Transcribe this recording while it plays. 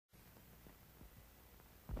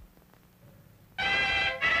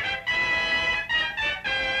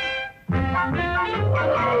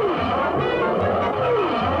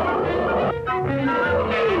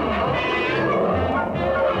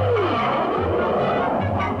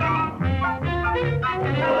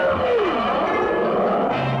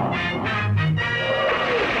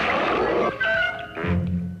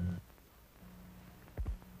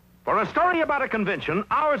about a convention,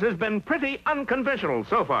 ours has been pretty unconventional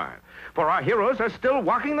so far. For our heroes are still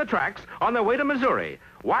walking the tracks on their way to Missouri,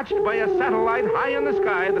 watched by a satellite high in the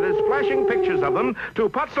sky that is flashing pictures of them to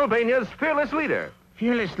Pennsylvania's fearless leader.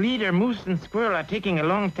 Fearless leader, Moose and Squirrel are taking a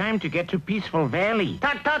long time to get to Peaceful Valley.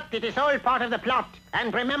 Tut, tut, it is all part of the plot.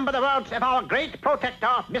 And remember the words of our great protector,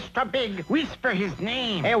 Mr. Big. Whisper his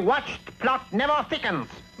name. A watched plot never thickens.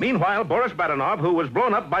 Meanwhile, Boris Badenov, who was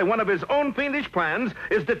blown up by one of his own fiendish plans,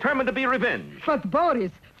 is determined to be revenged. But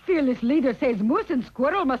Boris, fearless leader says Moose and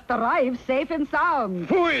Squirrel must arrive safe and sound.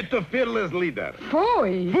 Fui to fearless leader.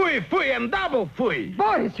 Fooey. Fui, fui, and double fui.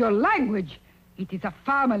 Boris, your language. It is a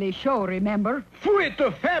family show, remember? Fui to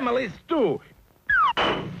families, too.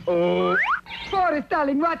 Oh, Boris,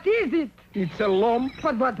 darling, what is it? it's a lump.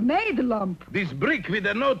 But what made the lump? This brick with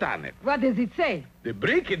a note on it. What does it say? The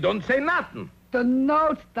brick, it don't say nothing. The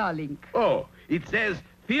note, darling. Oh, it says,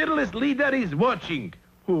 fearless leader is watching.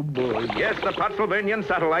 Oh, boy. Yes, the Pennsylvanian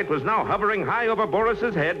satellite was now hovering high over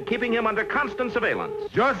Boris's head, keeping him under constant surveillance.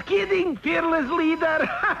 Just kidding, fearless leader.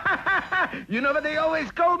 You know what they always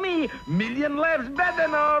call me? Million laughs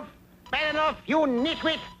Badenov. Badenov, you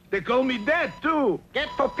nitwit. They call me that, too. Get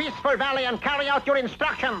to Peaceful Valley and carry out your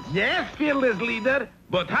instructions. Yes, fearless leader.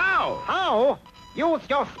 But how? How? Use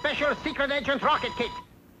your special secret agent rocket kit.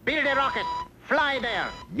 Build a rocket. Fly there.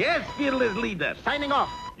 Yes, fearless leader. Signing off.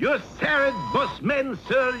 Yes, sir, bossman,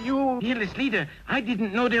 sir, you... Fearless leader, I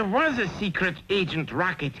didn't know there was a secret agent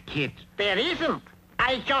rocket kit. There isn't.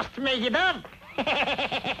 I just made it up.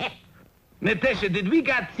 Natasha, did we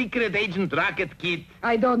got secret agent rocket kit?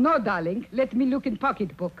 I don't know, darling. Let me look in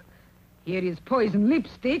pocketbook. Here is poison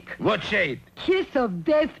lipstick. What shade? Kiss of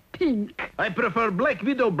death pink. I prefer Black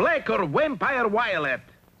Widow black or Vampire violet.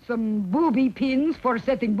 Some booby pins for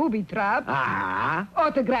setting booby traps. Ah,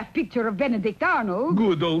 Autographed picture of Benedict Arnold.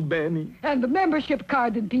 good old Benny. And the membership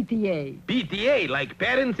card in PTA. PTA, like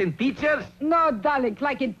parents and teachers? No, darling,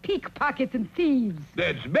 like in pickpockets and thieves.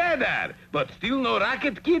 That's better, but still no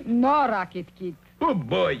rocket kit? No rocket kit. Oh,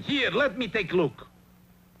 boy, here, let me take a look.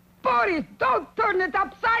 Boris, don't turn it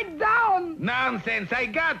upside down. Nonsense, I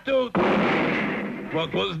got to...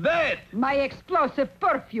 What was that? My explosive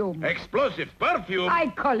perfume. Explosive perfume? I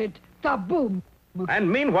call it the boom. And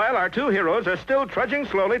meanwhile, our two heroes are still trudging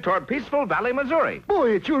slowly toward Peaceful Valley, Missouri.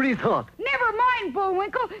 Boy, it sure is hot. Never mind,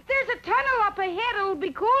 Bullwinkle. There's a tunnel up ahead. It'll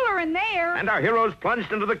be cooler in there. And our heroes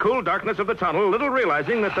plunged into the cool darkness of the tunnel, little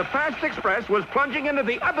realizing that the fast express was plunging into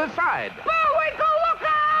the other side. Bullwinkle, look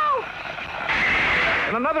out!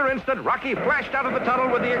 In another instant, Rocky flashed out of the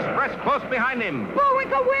tunnel with the express close behind him.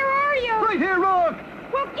 Bullwinkle, where are you? Right here, Rock.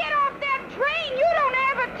 Well, get off that train. You don't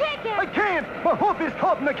have a ticket. I can't. My hoof is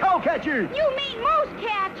caught in the cowcatcher. You mean moose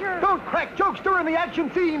catcher. Don't crack jokes during the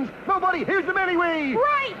action scenes. Nobody hears them anyway.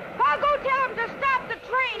 Right. I'll go tell him to stop the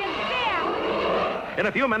train instead. In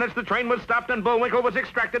a few minutes, the train was stopped and Bullwinkle was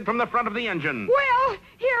extracted from the front of the engine. Well,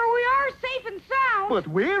 here we are, safe and sound. But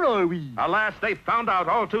where are we? Alas, they found out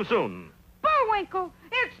all too soon. Bullwinkle,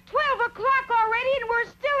 it's 12 o'clock already and we're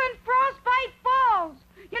still in Frostbite Falls.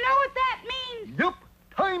 You know what that means? Yup.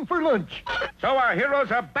 Time for lunch. So our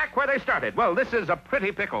heroes are back where they started. Well, this is a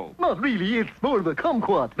pretty pickle. Not really. It's more of a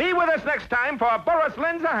kumquat. Be with us next time for Boris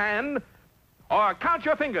Lends a Hand or Count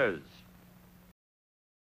Your Fingers.